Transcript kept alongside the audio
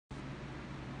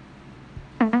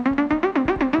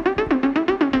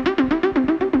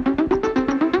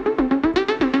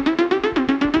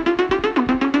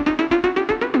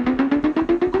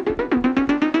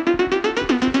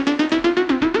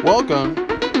welcome to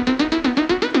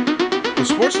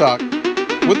Sportstalk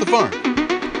with the Phärmt.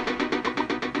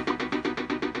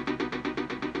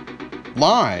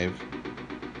 Live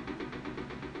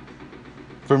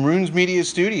from Runes Media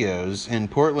Studios in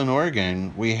Portland,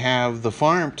 Oregon, we have the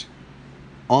Phärmt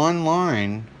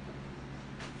online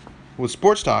with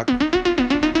Sportstalk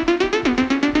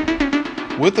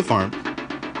with the Phärmt.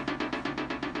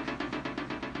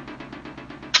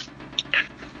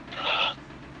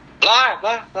 Live.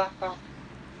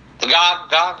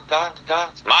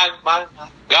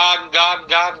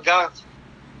 God.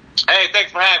 Hey,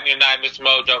 thanks for having me tonight, Mr.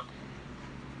 Mojo.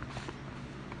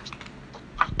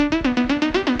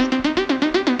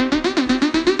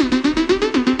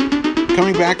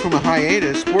 Coming back from a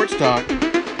hiatus, Sportstalk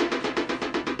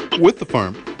with the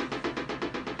Phärmt.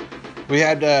 We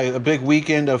had a big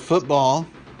weekend of football.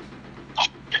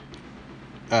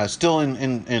 Still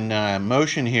in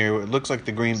motion here. It looks like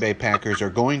the Green Bay Packers are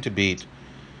going to beat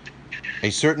a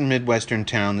certain Midwestern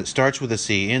town that starts with a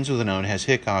C, ends with an O, and has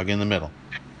Hickog in the middle.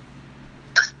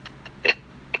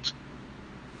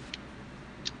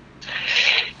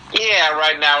 Yeah,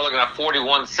 right now we're looking at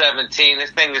 41-17. This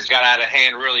thing just got out of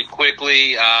hand really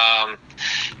quickly. The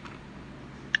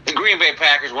Green Bay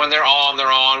Packers, when they're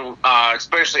on,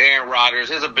 especially Aaron Rodgers,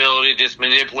 his ability to just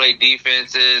manipulate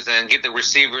defenses and get the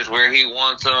receivers where he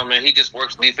wants them, and he just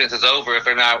works defenses over if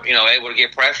they're not, able to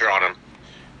get pressure on him.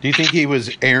 Do you think he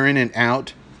was airing it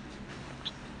out?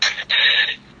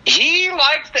 He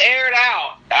likes to air it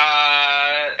out.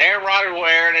 Aaron Rodgers was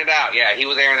airing it out. Yeah, he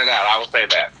was airing it out. I will say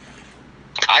that.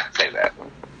 I can say that.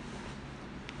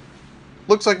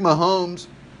 Looks like Mahomes.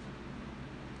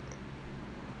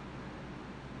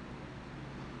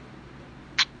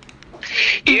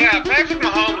 Yeah, Patrick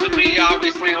Mahomes would be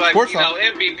obviously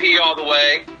MVP all the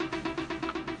way.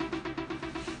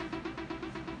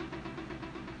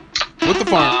 With the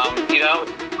Phärmt.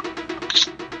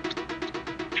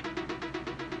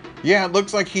 Yeah, it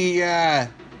looks like he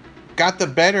got the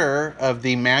better of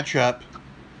the matchup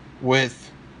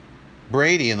with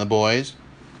Brady and the boys.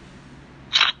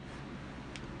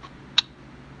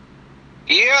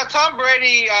 Yeah, Tom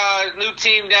Brady, new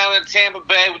team down in Tampa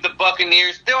Bay with the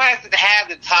Buccaneers, still has to have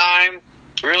the time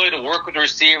really to work with the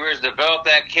receivers, develop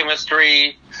that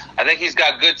chemistry. I think he's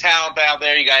got good talent out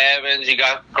there. You got Evans, you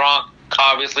got Gronk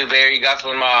obviously there, you got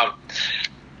some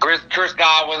Chris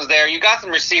Godwin's there. You got some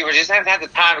receivers. You just haven't had the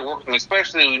time to work with them,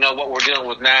 especially what we're dealing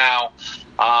with now,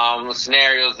 the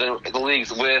scenarios that the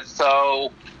league's with.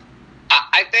 So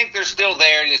I think they're still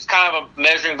there. It's kind of a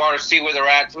measuring bar to see where they're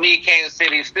at. To me, Kansas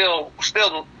City is still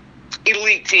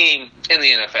elite team in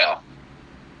the NFL.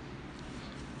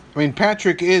 I mean,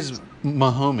 Patrick is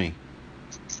Mahomey.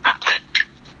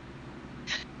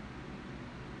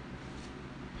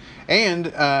 And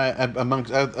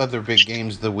amongst other big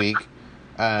games of the week,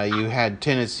 you had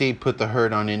Tennessee put the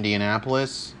hurt on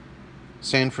Indianapolis.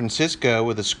 San Francisco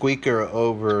with a squeaker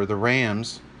over the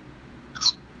Rams.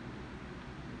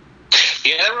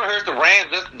 Yeah, that really hurts the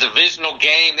Rams. This divisional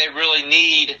game they really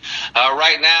need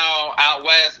right now out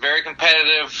west. Very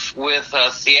competitive with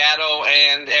Seattle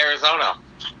and Arizona.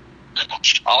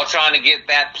 All trying to get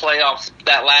that last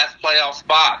playoff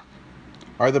spot.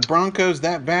 Are the Broncos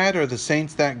that bad or the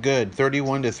Saints that good?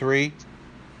 31-3?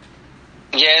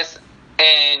 Yes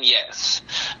and yes.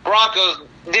 Broncos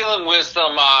dealing with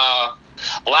some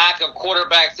lack of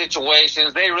quarterback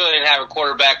situations. They really didn't have a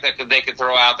quarterback that they could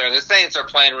throw out there. The Saints are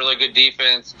playing really good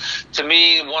defense. To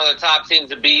me, one of the top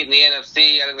teams to beat in the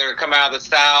NFC. I think they're going to come out of the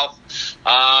South.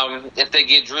 If they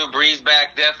get Drew Brees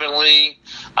back, definitely.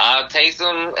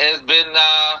 Taysom has been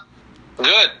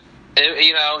good.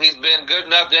 He's been good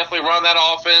enough to definitely run that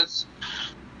offense.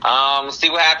 Let's see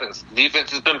what happens.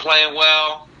 Defense has been playing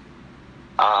well.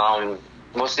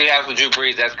 We'll see how with Drew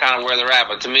Brees. That's kind of where they're at.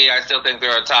 But to me, I still think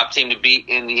they're a top team to beat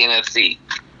in the NFC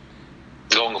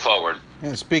going forward.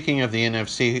 Yeah, speaking of the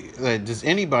NFC, does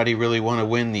anybody really want to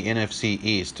win the NFC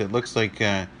East? It looks like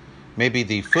maybe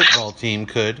the football team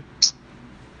could.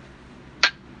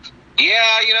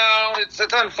 Yeah, it's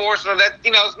unfortunate that,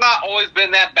 it's not always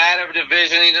been that bad of a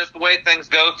division. Just the way things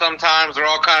go sometimes. They're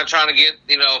all kind of trying to get,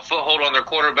 a foothold on their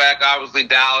quarterback. Obviously,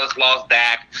 Dallas lost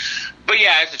Dak. But,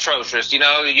 yeah, it's atrocious. You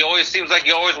always seems like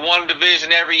you always won a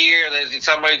division every year. There's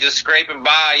somebody just scraping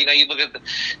by. You look at the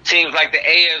teams like the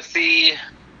AFC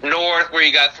North where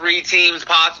you got three teams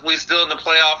possibly still in the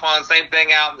playoff on. Same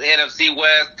thing out in the NFC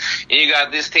West. And you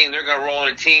got this team, they're going to roll on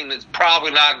a team that's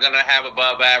probably not going to have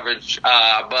above average,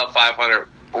 above 500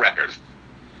 record.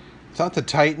 Thought the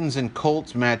Titans and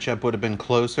Colts matchup would have been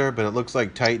closer, but it looks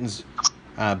like Titans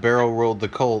barrel rolled the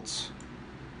Colts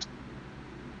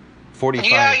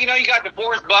 45. Yeah, you got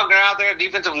DeForest Buckner out there,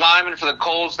 defensive lineman for the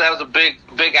Colts. That was a big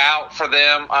out for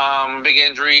them, big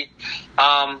injury.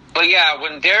 But yeah,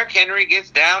 when Derrick Henry gets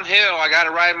downhill, I got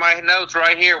to write my notes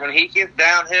right here. When he gets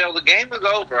downhill, the game is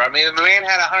over. I mean, the man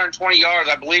had 120 yards,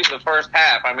 I believe, in the first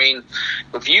half. I mean,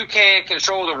 if you can't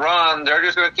control the run, they're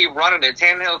just going to keep running it.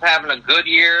 Tannehill's having a good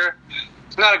year.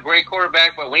 It's not a great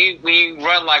quarterback, but when you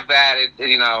run like that,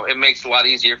 it makes it a lot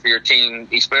easier for your team,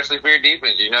 especially for your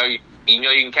defense. You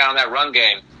can count on that run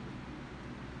game.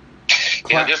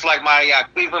 Just like my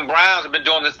Cleveland Browns have been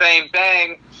doing the same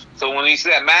thing. So when we see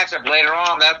that matchup later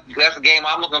on, that's the game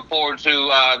I'm looking forward to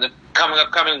the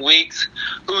upcoming weeks.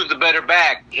 Who's the better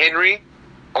back, Henry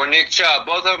or Nick Chubb?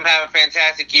 Both of them having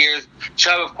fantastic years.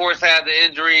 Chubb, of course, had the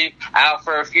injury, out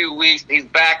for a few weeks. He's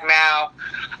back now.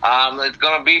 It's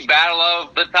going to be battle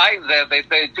of the Titans, as they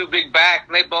say, two big backs.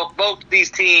 And both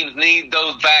these teams need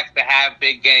those backs to have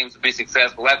big games to be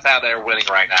successful. That's how they're winning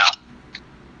right now.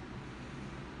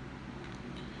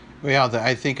 Well,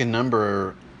 I think a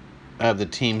number of the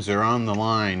teams are on the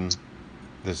line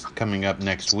this coming up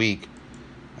next week.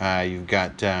 You've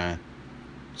got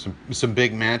some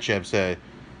big matchups.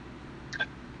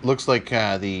 Looks like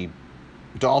the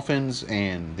Dolphins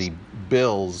and the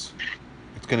Bills.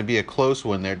 It's going to be a close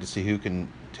one there to see who can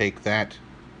take that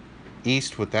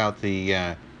East without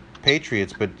the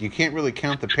Patriots. But you can't really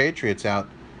count the Patriots out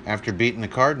after beating the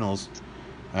Cardinals.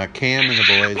 Cam and the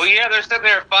boys. Well, yeah, they're sitting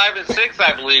there at 5-6,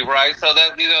 I believe, right? So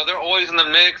that they're always in the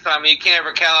mix. I mean, you can't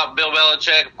ever count out Bill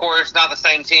Belichick. Of course, not the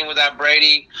same team without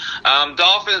Brady.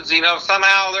 Dolphins,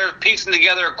 somehow they're piecing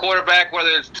together a quarterback, whether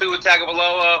it's Tua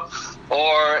Tagovailoa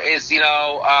or it's the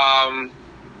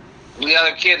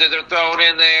other kid that they're throwing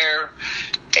in there.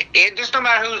 It just no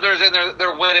matter who's in there,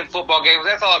 they're winning football games.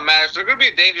 That's all that matters. They're going to be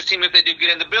a dangerous team if they do get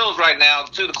in. The Bills right now,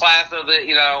 to the class of the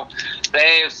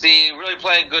AFC, really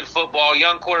playing good football,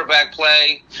 young quarterback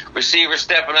play, receivers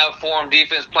stepping up for them,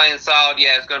 defense playing solid.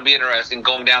 Yeah, it's going to be interesting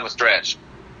going down the stretch.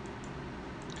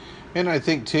 And I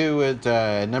think too,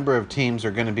 a number of teams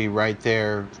are going to be right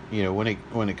there.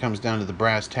 When it comes down to the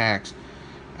brass tacks,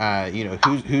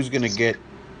 who's going to get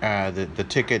the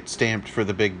ticket stamped for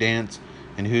the big dance.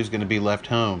 And who's going to be left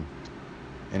home.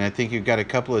 And I think you've got a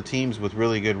couple of teams with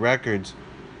really good records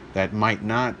that might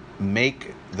not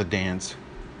make the dance,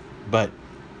 but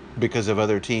because of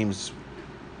other teams'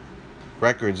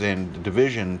 records and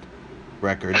division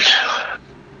records,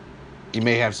 you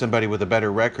may have somebody with a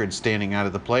better record standing out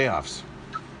of the playoffs.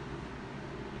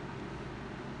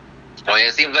 Well,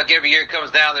 it seems like every year it comes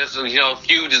down. There's a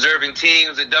few deserving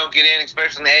teams that don't get in,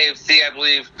 especially in the AFC. I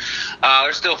believe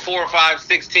there's still 4, 5,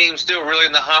 6 teams still really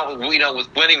in the hunt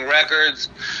with winning records.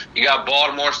 You got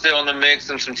Baltimore still in the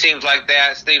mix, and some teams like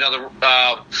that. Still,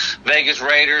 the Vegas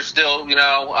Raiders still,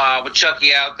 with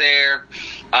Chucky out there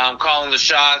calling the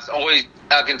shots. Always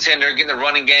a contender, getting the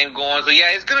running game going. So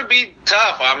yeah, it's going to be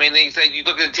tough. I mean, you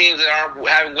look at the teams that aren't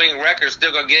having winning records,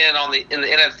 still going to get in the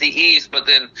NFC East, but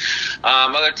then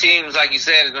other teams, like you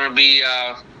said, is going to be,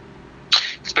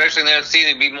 especially in the NFC,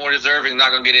 they'd be more deserving,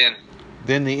 not going to get in.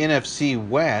 Then the NFC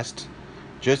West,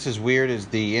 just as weird as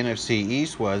the NFC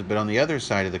East was, but on the other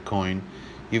side of the coin,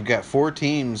 you've got 4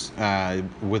 teams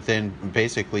within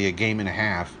basically a game and a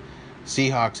half.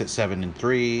 Seahawks at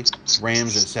 7-3,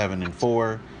 Rams at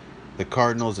 7-4. The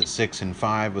Cardinals at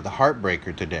 6-5 with a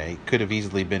heartbreaker today. Could have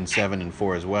easily been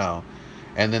 7-4 as well.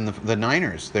 And then the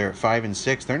Niners, they're at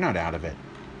 5-6. They're not out of it.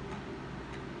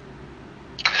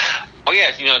 Oh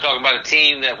yes, talking about a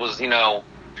team that was, in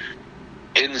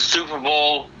the Super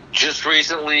Bowl just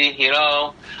recently,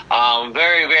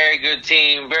 very, very good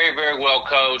team, very, very well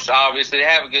coached. Obviously, they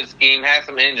have a good scheme, had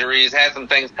some injuries, had some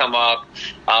things come up.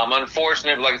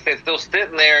 Unfortunate, like I said, still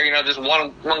sitting there, just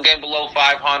one game below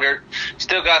 500.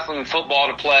 Still got some football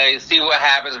to play, see what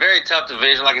happens. Very tough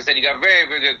division. Like I said, you got very,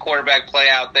 very good quarterback play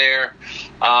out there.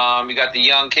 You got the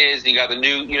young kids, you got the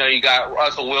new, you got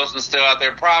Russell Wilson still out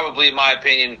there. Probably, in my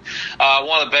opinion,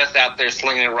 one of the best out there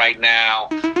slinging it right now.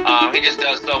 He just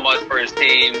does so much for his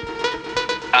team.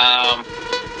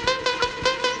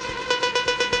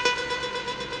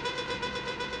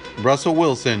 Russell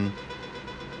Wilson,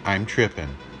 I'm tripping.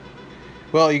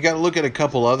 Well, you got to look at a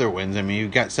couple other wins. I mean,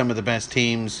 you've got some of the best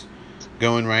teams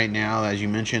going right now. As you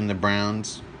mentioned, the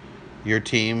Browns, your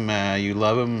team, you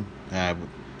love them.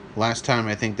 Last time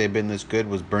I think they've been this good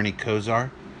was Bernie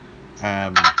Kosar,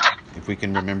 if we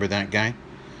can remember that guy.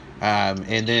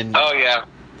 And then oh yeah,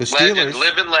 the Steelers,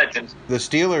 living legends. The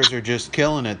Steelers are just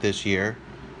killing it this year.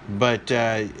 But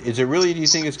is it really? Do you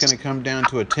think it's going to come down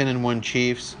to a 10-1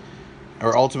 Chiefs,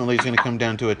 or ultimately it's going to come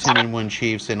down to a 10-1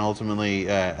 Chiefs and ultimately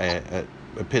a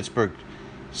Pittsburgh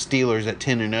Steelers at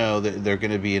 10-0? They're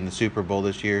going to be in the Super Bowl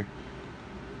this year.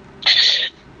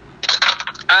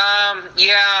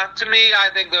 Yeah, to me, I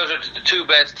think those are the two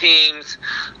best teams.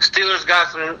 Steelers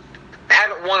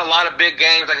haven't won a lot of big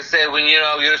games. Like I said, when you're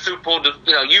a Super Bowl,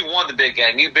 you've won the big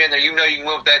game. You've been there. You know you can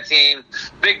win with that team.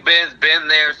 Big Ben's been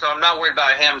there, so I'm not worried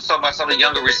about him. So about some of the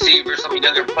younger receivers, some of the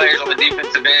younger players on the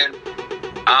defensive end.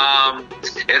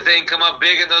 If they can come up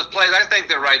big in those plays, I think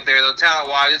they're right there. Though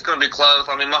talent-wise, it's going to be close.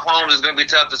 I mean, Mahomes is going to be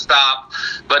tough to stop,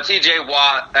 but T.J.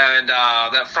 Watt and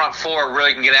that front four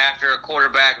really can get after a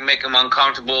quarterback and make him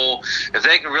uncomfortable. If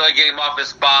they can really get him off his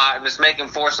spot and just make him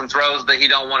force some throws that he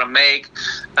don't want to make,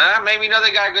 maybe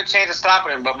they got a good chance of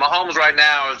stopping him. But Mahomes right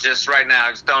now is just throwing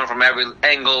from every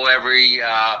angle, every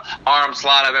arm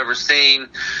slot I've ever seen.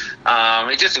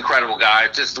 He's just an incredible guy.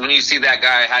 Just when you see that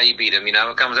guy, how you beat him,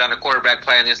 it comes down to quarterback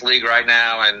play in this league right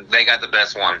now, and they got the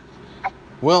best one.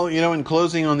 Well, in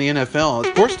closing on the NFL,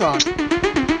 Sportstalk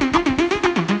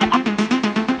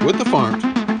with the Phärmt,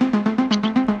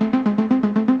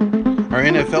 our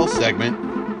NFL segment,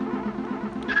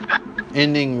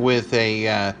 ending with we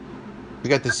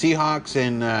got the Seahawks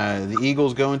and the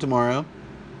Eagles going tomorrow,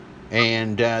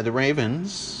 and the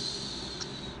Ravens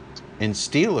and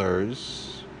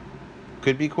Steelers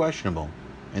could be questionable,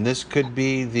 and this could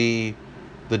be the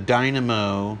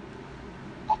dynamo.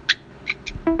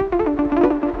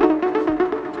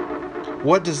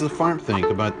 What does the Phärmt think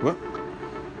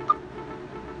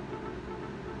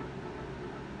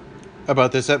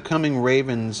about this upcoming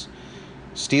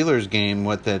Ravens-Steelers game?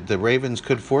 What the Ravens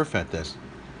could forfeit this?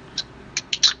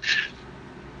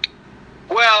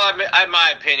 Well, in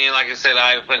my opinion, like I said,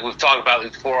 I think we've talked about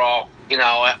this before, off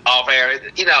air.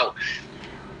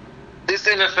 This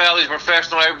NFL is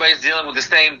professional. Everybody's dealing with the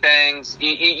same things.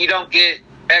 You don't get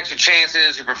extra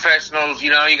chances. You're professionals.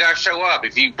 You got to show up.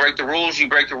 If you break the rules, you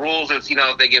break the rules. If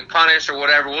they get punished or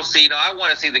whatever, we'll see. I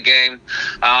want to see the game.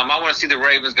 I want to see the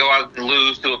Ravens go out and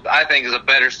lose to I think is a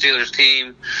better Steelers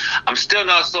team. I'm still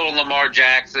not sold on Lamar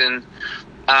Jackson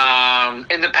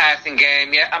in the passing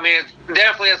game. Yeah, I mean, it's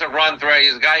definitely as a run threat.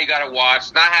 He's a guy you got to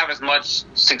watch. Not have as much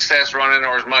success running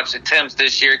or as much attempts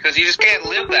this year because you just can't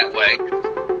live that way.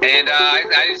 And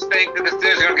I just think that the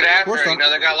Steelers are going to get after it.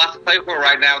 They got lots to play for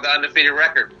right now with the undefeated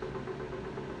record.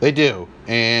 They do.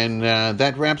 And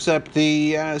that wraps up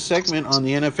the segment on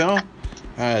the NFL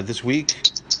this week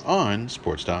on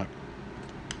Sportstalk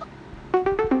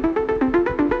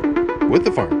with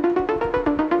the Phärmt.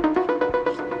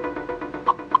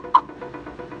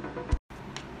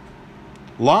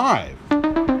 Live.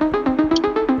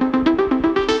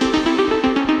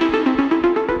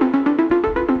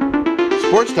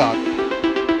 Sportstalk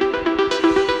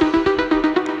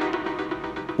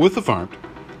with the Phärmt.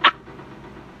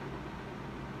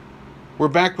 We're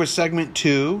back with segment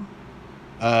 2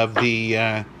 of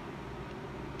the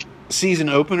season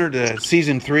opener to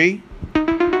season 3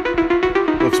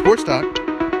 of Sportstalk.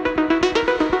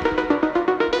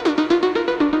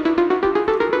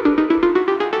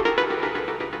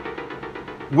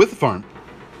 With the Phärmt.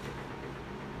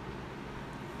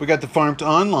 We got the Phärmt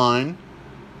online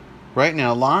right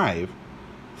now, live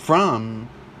from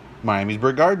Miami's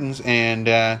Brick Gardens. And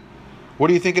what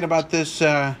are you thinking about this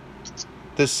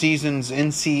season's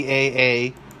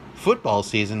NCAA football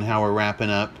season? How we're wrapping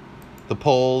up the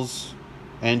polls,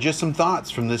 and just some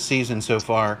thoughts from this season so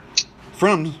far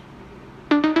from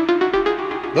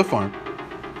the Phärmt.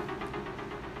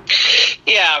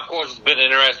 Yeah, of course, it's been an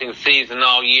interesting season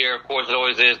all year. Of course, it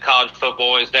always is. College football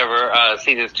always never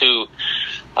ceases to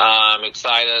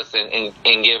excite us and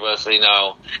give us,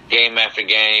 game after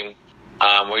game.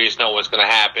 We just know what's going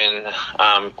to happen.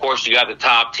 Of course, you got the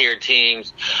top tier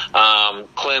teams.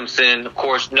 Clemson, of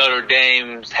course, Notre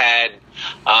Dame's had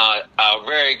a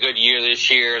very good year this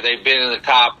year. They've been in the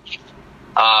top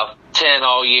 10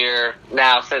 all year.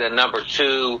 Now set at number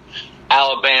 2.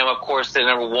 Alabama, of course, at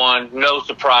number 1. No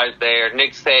surprise there.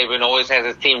 Nick Saban always has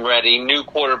his team ready. New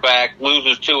quarterback,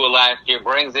 loses Tua last year,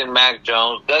 brings in Mac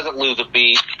Jones, doesn't lose a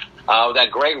beat. That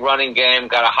great running game,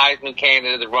 got a Heisman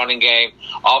candidate in the running game.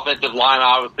 Offensive line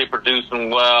obviously producing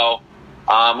well.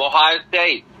 Ohio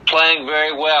State playing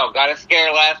very well. Got a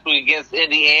scare last week against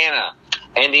Indiana.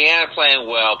 Indiana playing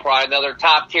well. Probably another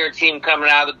top-tier team coming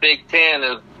out of the Big Ten.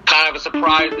 Is kind of a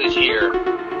surprise this year.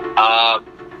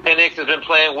 Penix has been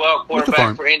playing well,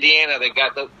 quarterback for Indiana. They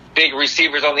got the big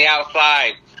receivers on the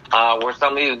outside where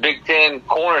some of these Big Ten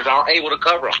corners aren't able to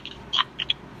cover them.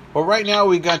 Well, right now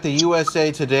we got the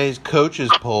USA Today's coaches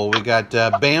poll. We got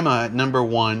Bama at number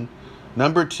 1,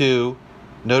 number 2,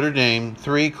 Notre Dame,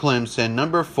 3, Clemson,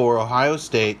 number 4, Ohio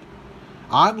State.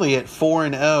 Oddly at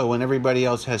 4-0 when everybody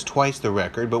else has twice the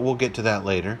record, but we'll get to that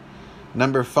later.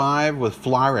 Number 5 with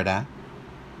Florida.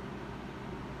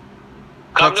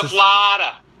 Come to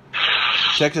Florida.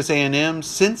 Texas A&M,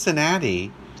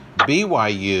 Cincinnati,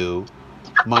 BYU,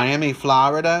 Miami,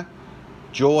 Florida,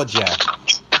 Georgia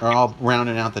are all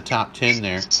rounding out the top 10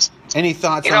 there. Any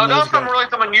thoughts on those guys? Those are really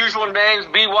some unusual names.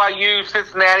 BYU,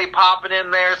 Cincinnati popping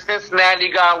in there. Cincinnati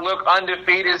got to look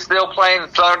undefeated, still playing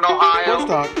in Southern Ohio.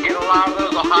 Sportstalk. Get a lot of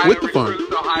those Ohio With the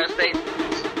recruits. Ohio State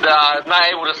not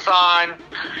able to sign.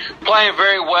 Playing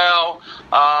very well.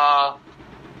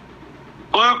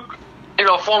 Luke,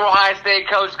 former Ohio State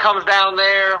coach, comes down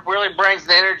there, really brings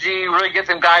the energy, really gets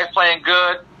them guys playing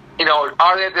good.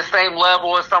 Are they at the same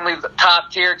level as some of these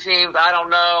top-tier teams? I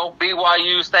don't know.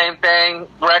 BYU, same thing.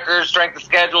 Records, strength of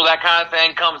schedule, that kind of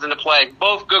thing comes into play.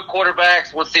 Both good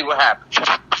quarterbacks. We'll see what happens.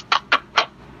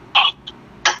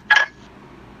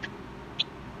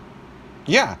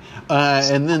 Yeah.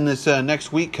 And then this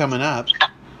next week coming up,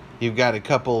 you've got a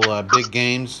couple big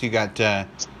games. You got 8-0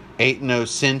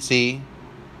 Cincy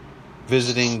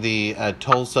visiting the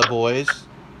Tulsa boys.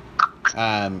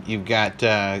 You've got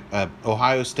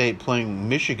Ohio State playing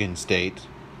Michigan State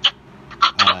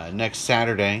next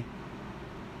Saturday.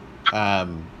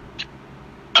 Couple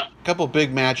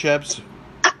big matchups.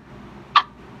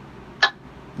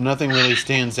 Nothing really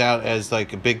stands out as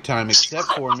like a big time, except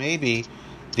for maybe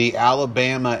the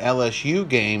Alabama LSU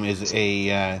game is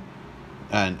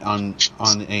on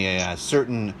a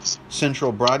certain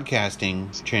central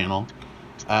broadcasting channel.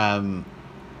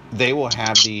 They will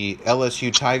have the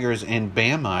LSU Tigers and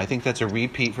Bama. I think that's a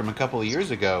repeat from a couple of years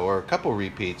ago, or a couple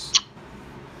repeats.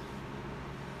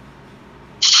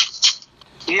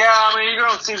 Yeah, you're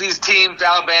going to see these teams,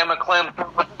 Alabama,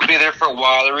 Clemson, be there for a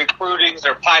while. They're recruiting,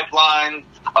 their pipeline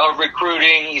of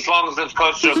recruiting. As long as those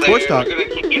coaches are there, they're going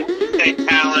to keep state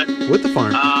talent. With the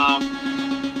farm.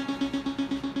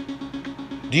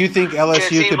 Do you think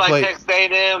LSU could play? Texas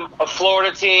A&M, a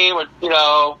Florida team,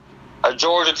 a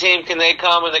Georgia team, can they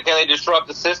come and can they disrupt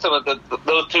the system that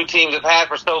those two teams have had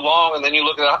for so long? And then you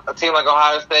look at a team like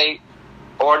Ohio State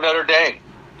or Notre Dame.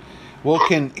 Well,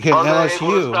 can LSU able to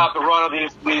LSU stop the run of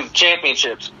these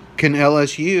championships? Can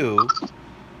LSU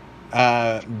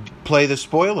play the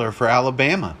spoiler for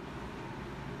Alabama?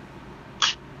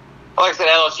 Like I said,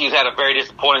 LSU's had a very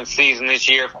disappointing season this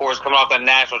year. Of course, coming off that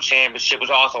national championship,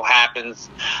 which also happens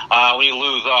when you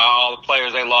lose all the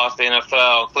players they lost to the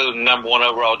NFL, including number 1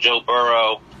 overall Joe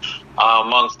Burrow,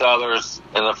 amongst others,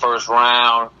 in the first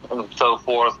round and so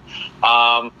forth.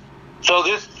 So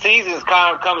this season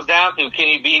kind of comes down to, can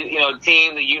you be a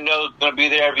team that is going to be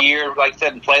there every year, like I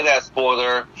said, and play that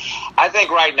spoiler? I think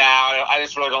right now, I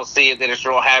just really don't see it. They just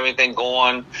don't have anything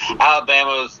going.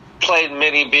 Alabama's played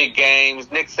many big games.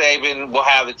 Nick Saban will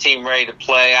have the team ready to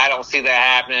play. I don't see that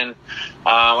happening.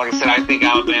 Like I said, I think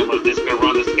Alabama's just going to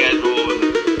run the schedule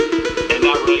and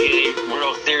not really any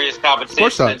real serious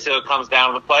competition until it comes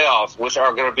down to the playoffs, which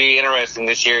are going to be interesting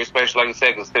this year, especially, like I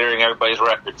said, considering everybody's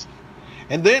records.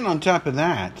 And then on top of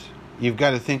that, you've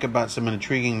got to think about some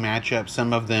intriguing matchups.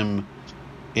 Some of them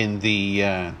in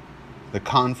the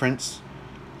conference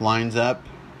lines up.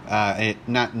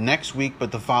 Not next week,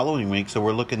 but the following week. So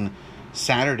we're looking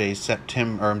Saturday,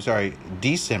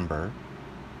 December.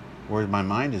 Where my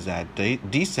mind is at,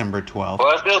 December 12th.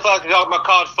 Well, it still talking about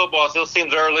college football. It still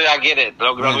seems early. I get it.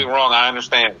 Don't get me wrong. I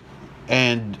understand.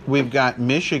 And we've got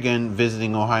Michigan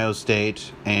visiting Ohio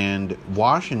State and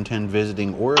Washington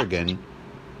visiting Oregon,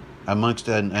 amongst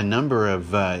a number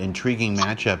of intriguing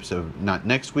matchups of not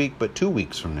next week, but 2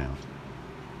 weeks from now.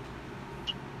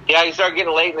 Yeah, you start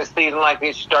getting late in the season like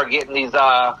this, you start getting these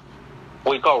what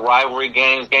we call rivalry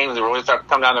games that really start to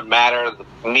come down to matter,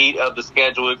 the meat of the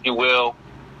schedule, if you will.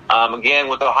 Again,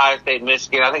 with Ohio State,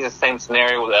 Michigan, I think it's the same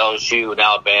scenario with LSU and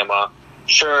Alabama.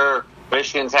 Sure,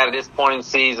 Michigan's had a disappointing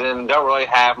season, don't really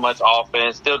have much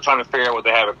offense, still trying to figure out what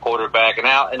they have at quarterback. And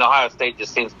Ohio State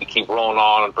just seems to keep rolling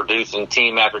on and producing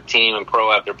team after team and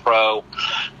pro after pro.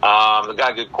 They've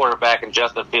got a good quarterback in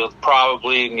Justin Fields,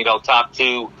 probably, top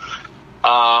 2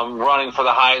 running for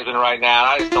the Heisman right now.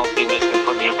 I just don't see Michigan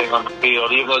putting anything on the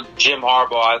field, even though Jim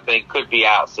Harbaugh, I think, could be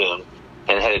out soon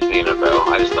and headed to the NFL.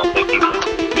 I just don't think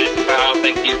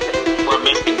he's where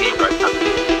Michigan needs right now.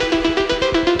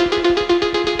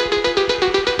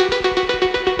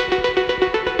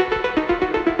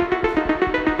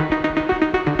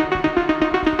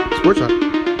 Sportstalk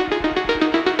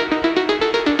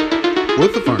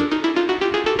with the farm.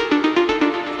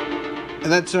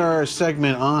 And that's our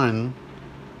segment on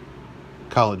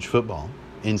college football,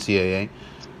 NCAA.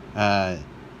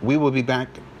 We will be back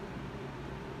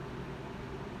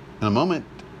in a moment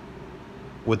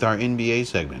with our NBA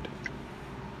segment.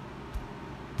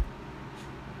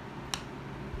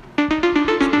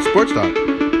 Sportstalk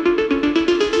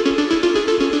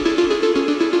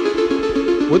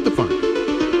with the farm.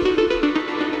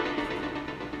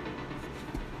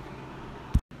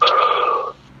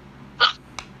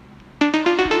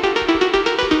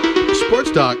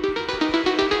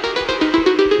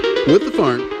 with the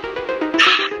Phärmt.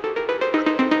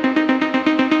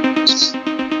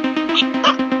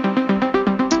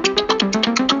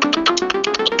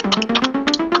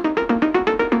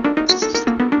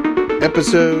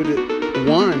 Episode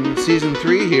 1, Season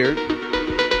 3 here.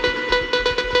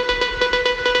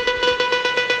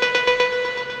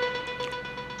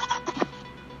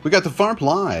 We got the Phärmt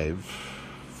live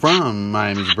from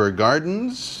Miami's Bird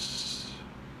Gardens.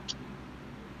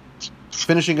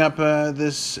 Finishing up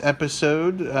this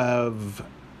episode of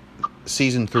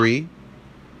Season 3.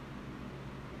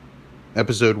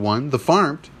 Episode 1, the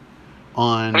Phärmt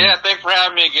on... Yeah, thanks for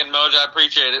having me again, Mojo. I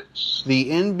appreciate it. The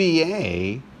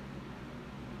NBA...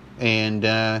 And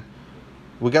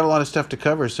we got a lot of stuff to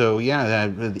cover, so yeah,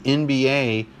 the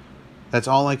NBA, that's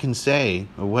all I can say.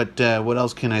 What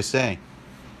else can I say?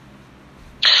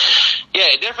 Yeah,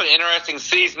 definitely interesting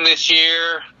season this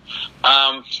year.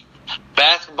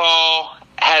 Basketball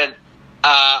had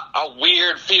a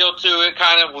weird feel to it,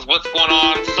 kind of with what's going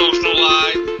on, social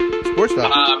life.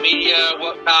 Sportstalk. Media,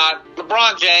 whatnot.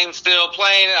 LeBron James still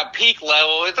playing at a peak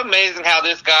level. It's amazing how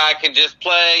this guy can just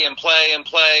play and play and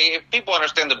play. If people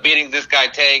understand the beatings this guy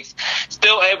takes,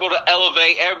 still able to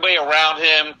elevate everybody around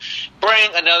him,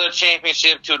 bring another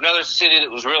championship to another city that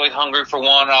was really hungry for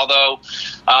one. Although,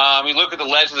 you look at the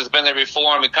legend that's been there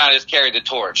before him, he kind of just carried the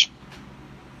torch.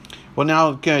 Well, now,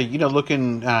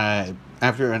 looking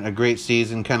after a great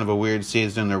season, kind of a weird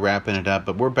season, they're wrapping it up,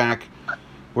 but we're back.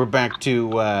 We're back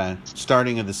to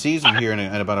starting of the season here in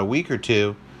about a week or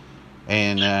two.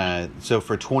 And so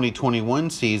for 2021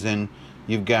 season,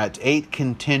 you've got 8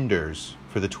 contenders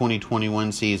for the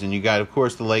 2021 season. You got, of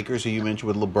course, the Lakers, who you mentioned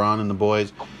with LeBron and the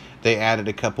boys. They added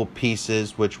a couple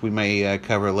pieces, which we may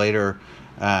cover later.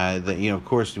 Of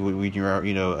course, you're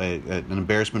an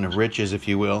embarrassment of riches, if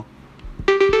you will.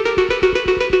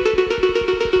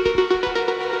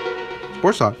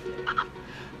 Sportstalk.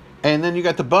 And then you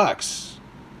got the Bucks.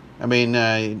 I mean,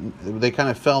 they kind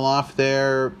of fell off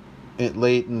there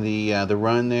late in the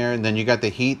run there, and then you got the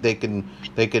Heat. They can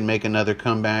make another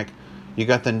comeback. You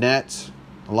got the Nets,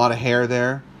 a lot of hair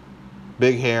there,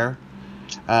 big hair.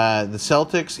 The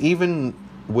Celtics, even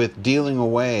with dealing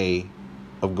away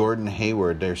of Gordon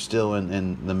Hayward, they're still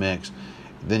in the mix.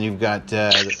 Then you've got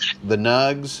the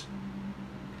Nugs,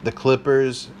 the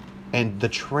Clippers, and the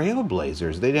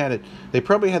Trailblazers. They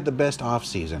probably had the best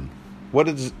offseason. What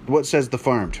says the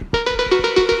Phärmt?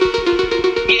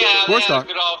 Yeah, they had a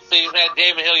good offseason. Had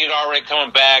David Hilliard already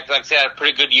coming back. Like I said, had a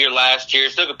pretty good year last year.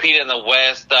 Still competed in the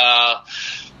West.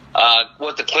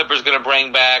 What the Clippers going to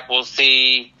bring back, we'll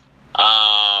see.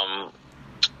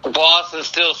 Boston's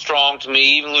still strong to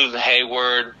me, even losing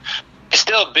Hayward. It's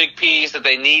still a big piece that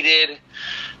they needed.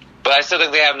 But I still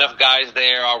think they have enough guys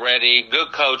there already.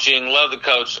 Good coaching. Love the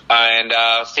coach. And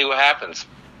see what happens.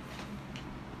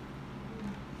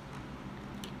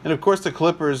 And of course, the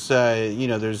Clippers.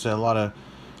 There's a lot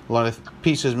of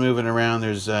pieces moving around.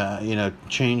 There's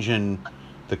changing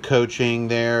the coaching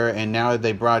there, and now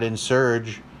they brought in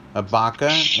Serge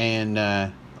Ibaka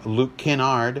and Luke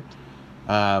Kennard.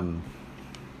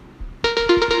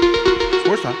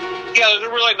 Sports Talk. Yeah, those are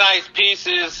really nice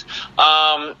pieces.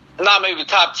 Not maybe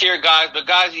top tier guys, but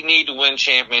guys you need to win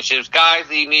championships, guys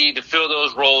that you need to fill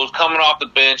those roles, coming off the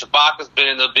bench. Ibaka's been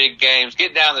in the big games,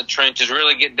 get down in the trenches,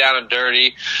 really get down and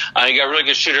dirty. You got a really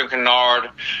good shooter in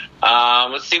Kennard.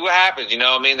 Let's see what happens.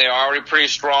 They're already pretty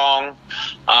strong.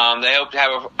 They hope to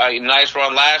have a nice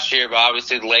run last year, but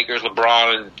obviously the Lakers,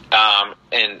 LeBron,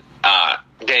 and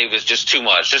Davis, just too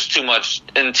much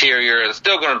interior. They're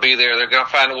still going to be there. They're going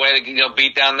to find a way to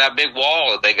beat down that big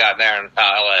wall that they got there in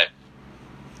L.A.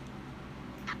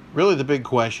 Really, the big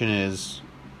question is,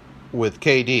 with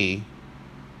KD,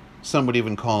 some would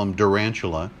even call him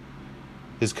Durantula,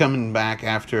 is coming back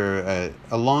after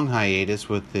a long hiatus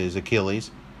with his Achilles.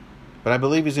 But I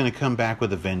believe he's going to come back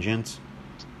with a vengeance.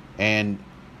 And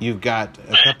you've got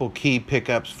a couple key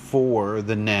pickups for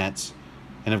the Nets.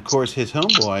 And, of course, his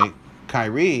homeboy,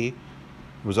 Kyrie,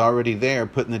 was already there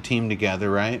putting the team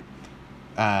together, right?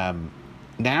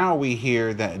 Now we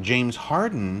hear that James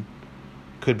Harden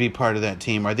could be part of that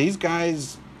team. Are these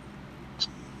guys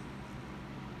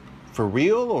for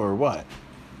real or what?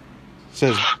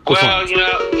 Well, you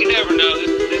never know.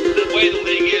 This is the way the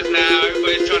league is now.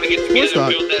 Everybody's trying to get together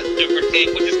and build that super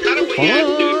team, which is kind of what you have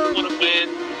to do if you want to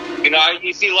win.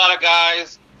 You see a lot of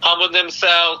guys humbling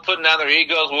themselves, putting down their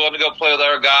egos, willing to go play with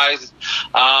other guys.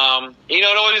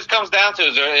 It always comes down to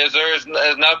is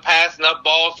there enough pass, enough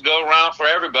balls to go around for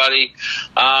everybody.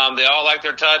 They all like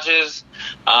their touches.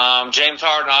 James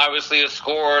Harden obviously a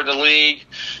scorer in the league.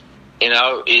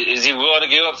 Is he willing to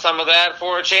give up some of that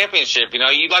for a championship?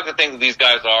 You'd like to think that these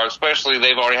guys are, especially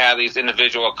they've already had these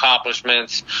individual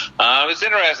accomplishments. It's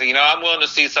interesting. I'm willing to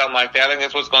see something like that. I think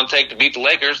that's what it's going to take to beat the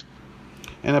Lakers.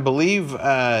 And I believe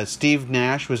Steve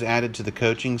Nash was added to the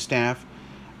coaching staff.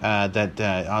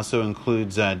 That also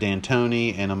includes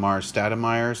D'Antoni and Amar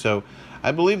Stoudemire. So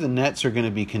I believe the Nets are going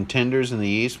to be contenders in the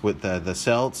East with the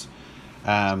Celts.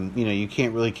 You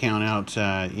can't really count out,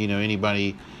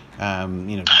 anybody.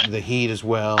 The Heat as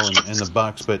well, and the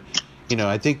Bucks, but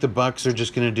I think the Bucks are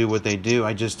just going to do what they do.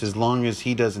 As long as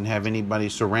he doesn't have anybody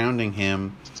surrounding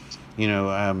him,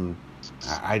 I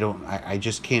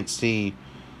just can't see,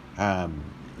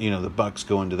 the Bucks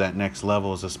going to that next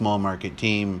level as a small market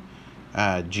team.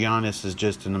 Giannis is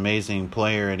just an amazing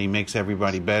player, and he makes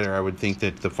everybody better. I would think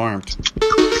that the Phärmt.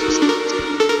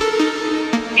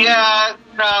 Yeah,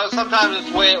 sometimes it's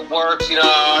the way it works.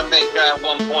 I think at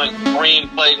one point Green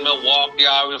played in Milwaukee,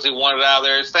 obviously wanted out of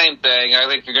there. Same thing. I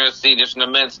think you're going to see just an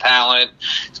immense talent.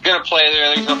 He's going to play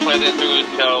there. He's going to play there through his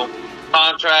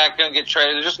contract, going to get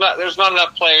traded. There's not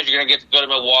enough players you're going to get to go to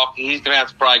Milwaukee. He's going to have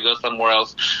to probably go somewhere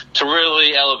else to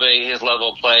really elevate his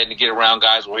level of play and to get around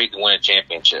guys where he can win a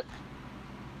championship.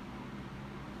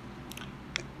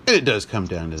 And it does come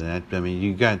down to that. I mean,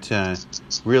 you got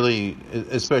really,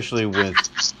 especially with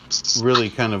really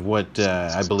kind of what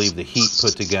I believe the Heat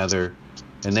put together,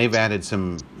 and they've added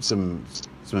some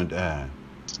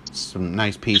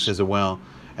nice pieces as well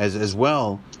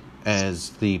as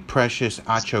the precious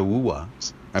Achawua.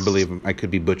 I believe I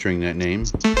could be butchering that name.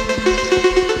 Yeah,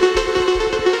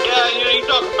 you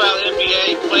talk about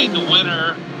NBA played the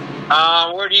winner.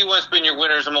 Where do you want to spend your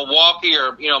winters, in Milwaukee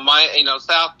or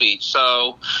South Beach?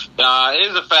 So it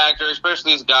is a factor,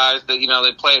 especially these guys that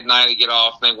they play at night to get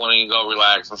off and they want to go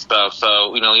relax and stuff.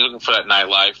 So you're looking for that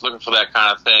nightlife, looking for that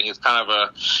kind of thing. It's kind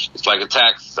of it's like a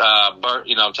tax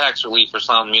tax relief or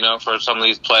something, for some of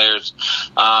these players.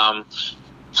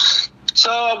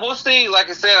 So we'll see. Like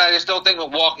I said, I just don't think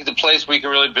Milwaukee's a place where you can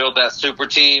really build that super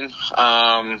team.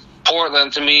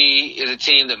 Portland, to me, is a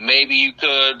team that maybe you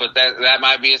could, but that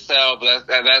might be a sell. But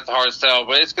that's a hard sell.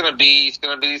 But it's going to be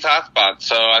these hot spots.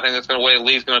 So I think that's going to where the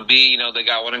league's going to be. They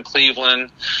got one in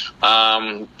Cleveland.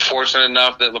 Fortunate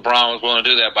enough that LeBron was willing to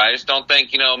do that. But I just don't think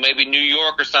maybe New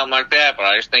York or something like that. But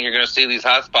I just think you're going to see these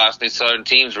hot spots. These southern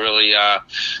teams really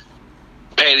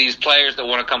pay these players that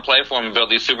want to come play for them and build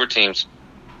these super teams.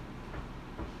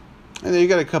 And then you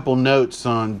got a couple notes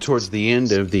on towards the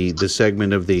end of the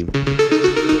segment of the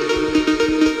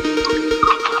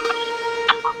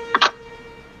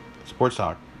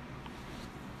Sportstalk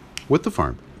with the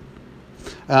Phärmt.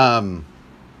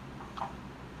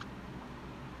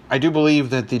 I do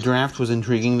believe that the draft was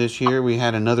intriguing this year. We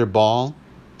had another ball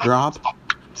drop.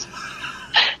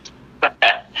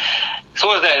 So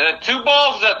what is that? Is that 2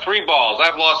 balls or is that 3 balls?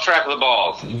 I've lost track of the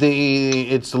balls.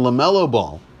 It's the LaMelo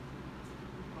ball.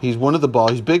 He's one of the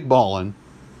balls. He's big balling.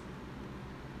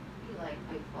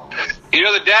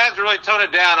 The dad's really toned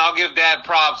it down. I'll give Dad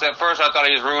props. At first, I thought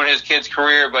he was ruining his kid's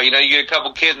career, but, you get a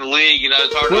couple kids in the league,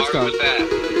 it's hard to argue with that.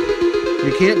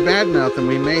 You can't badmouth him.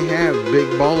 We may have Big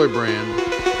Baller Brand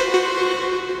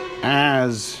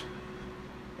as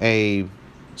a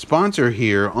sponsor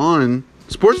here on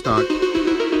Sportstalk.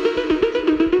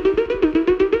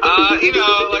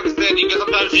 Like I said,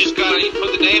 sometimes you just got to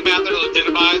put the name out there to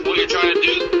legitimize what you're trying to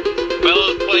do.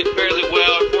 Melo's played fairly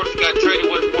well. Unfortunately, got traded,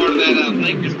 wasn't part of that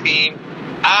Lakers team.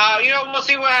 We'll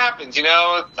see what happens. You get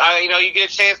a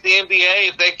chance in the NBA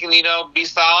if they can, be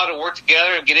solid and work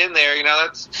together and get in there.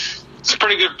 It's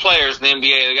pretty good players in the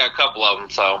NBA. They got a couple of them.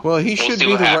 So he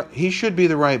should be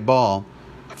the right ball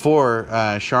for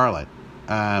Charlotte.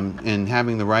 And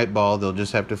having the right ball, they'll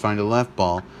just have to find a left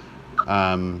ball.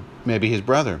 Maybe his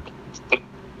brother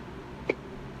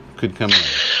could come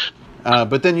in.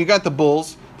 But then you got the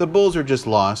Bulls. The Bulls are just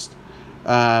lost.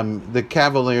 The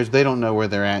Cavaliers, they don't know where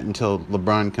they're at until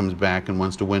LeBron comes back and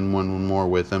wants to win one more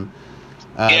with them.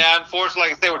 Unfortunately,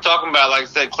 like I said, we're talking about, like I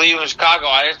said, Cleveland, Chicago.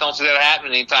 I just don't see that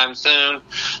happening anytime soon.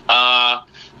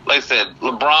 Like I said,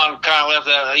 LeBron kind of left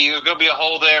that. There's going to be a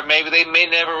hole there. Maybe they may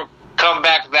never come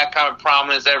back to that kind of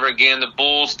prominence ever again. The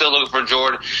Bulls still looking for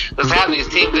Jordan. There's having these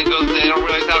teams that go, they don't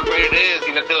realize how great it is,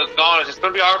 until it's gone. It's just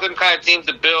going to be hard for them kind of teams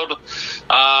to build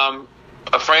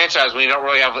a franchise when you don't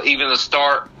really have even the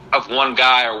start of one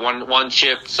guy or one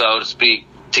chip, so to speak,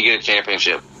 to get a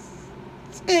championship.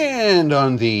 And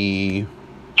on the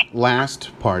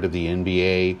last part of the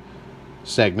NBA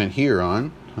segment here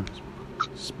on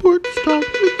Sports Talk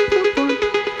with Popcorn,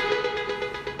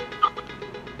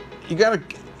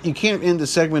 you can't end the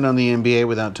segment on the NBA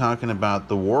without talking about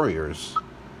the Warriors.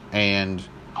 And,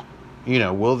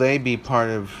 will they be part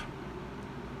of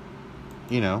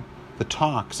the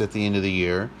talks at the end of the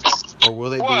year, or will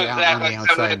they be Well, out on the exactly.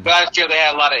 outside? Last year they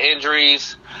had a lot of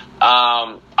injuries.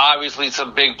 Obviously,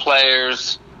 some big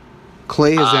players.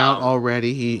 Clay is out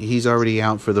already. He's already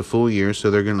out for the full year,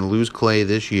 so they're going to lose Clay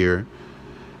this year.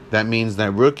 That means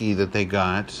that rookie that they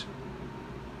got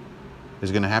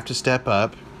is going to have to step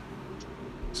up.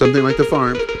 Something like the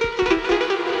Phärmt.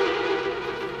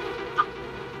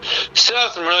 Still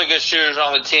have some really good shooters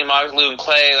on the team. Obviously, losing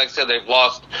Clay, like I said, they've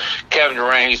lost Kevin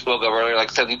Durant, who spoke of earlier. Like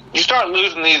I said, you start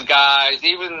losing these guys,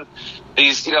 even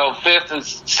these, fifth and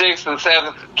sixth and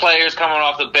seventh players coming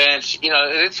off the bench.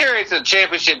 It deteriorates a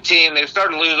championship team. They've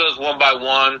started to lose those one by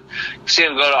one. You see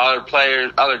them go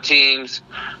to other teams.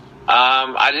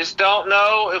 I just don't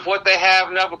know if what they have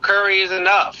enough of Curry is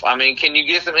enough. I mean, can you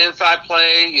get some inside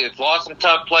play? You've lost some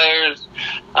tough players.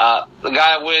 The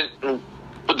guy went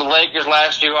with the Lakers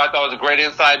last year, I thought was a great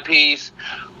inside piece.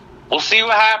 We'll see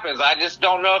what happens. I just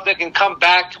don't know if they can come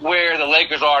back to where the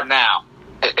Lakers are now.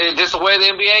 It's just the way the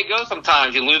NBA goes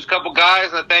sometimes. You lose a couple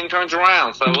guys and the thing turns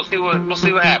around. So we'll see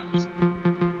what happens.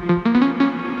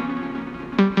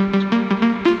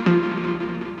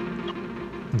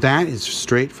 That is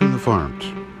straight from the Phärmt.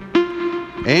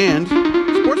 And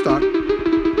Sportstalk.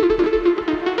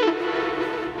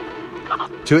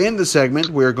 To end the segment,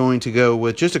 we're going to go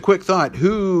with just a quick thought.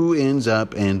 Who ends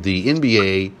up in the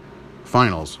NBA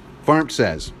Finals? Phärmt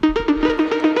says.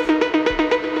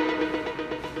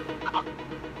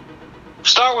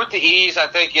 Start with the East. I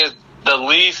think is the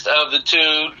least of the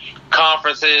two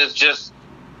conferences. Just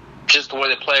the way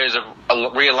the players have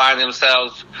realigned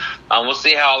themselves. We'll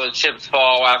see how the chips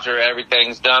fall after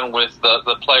everything's done with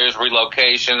the players'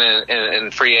 relocation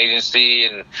and free agency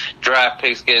and draft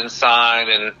picks getting signed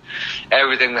and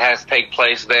everything that has to take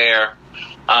place there.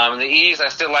 In the East, I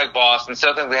still like Boston.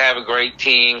 Still think they have a great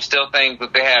team. Still think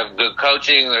that they have good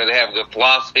coaching or they have good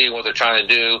philosophy in what they're trying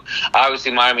to do.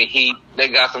 Obviously, Miami Heat, they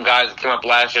got some guys that came up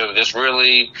last year that just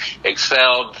really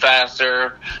excelled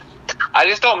faster. I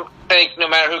just don't think no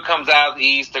matter who comes out of the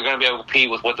East, they're going to be able to compete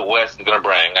with what the West is going to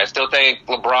bring. I still think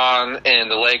LeBron and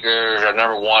the Lakers are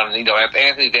number one.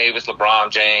 Anthony Davis,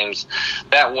 LeBron James,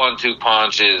 that 1-2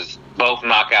 punch is both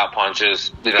knockout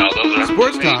punches. Those are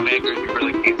Sports makers you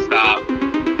really can't stop.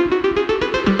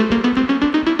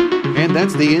 And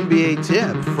that's the NBA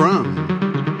tip from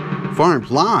Phärmt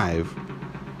live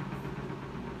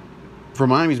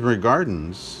from Miamisburg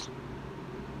Gardens.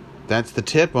 That's the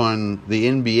tip on the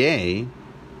NBA.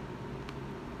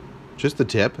 Just the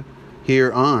tip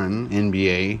here on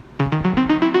NBA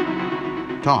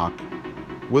Talk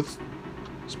with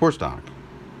Sports Talk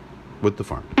with the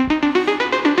Phärmt.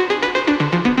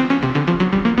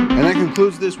 And that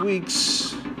concludes this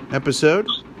week's episode.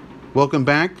 Welcome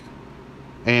back,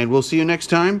 and we'll see you next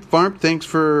time. Phärmt, thanks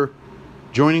for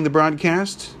joining the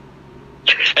broadcast.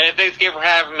 And thanks again for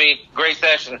having me. Great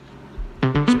session.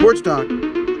 Sports Talk.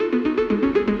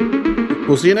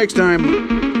 We'll see you next time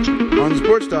on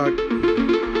Sports Talk.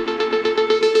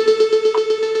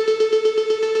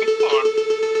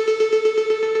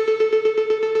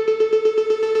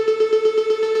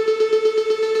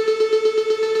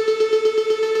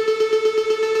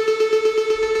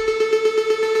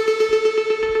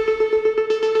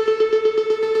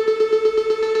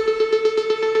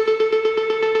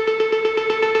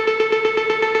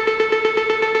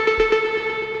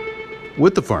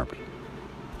 With the Phärmt.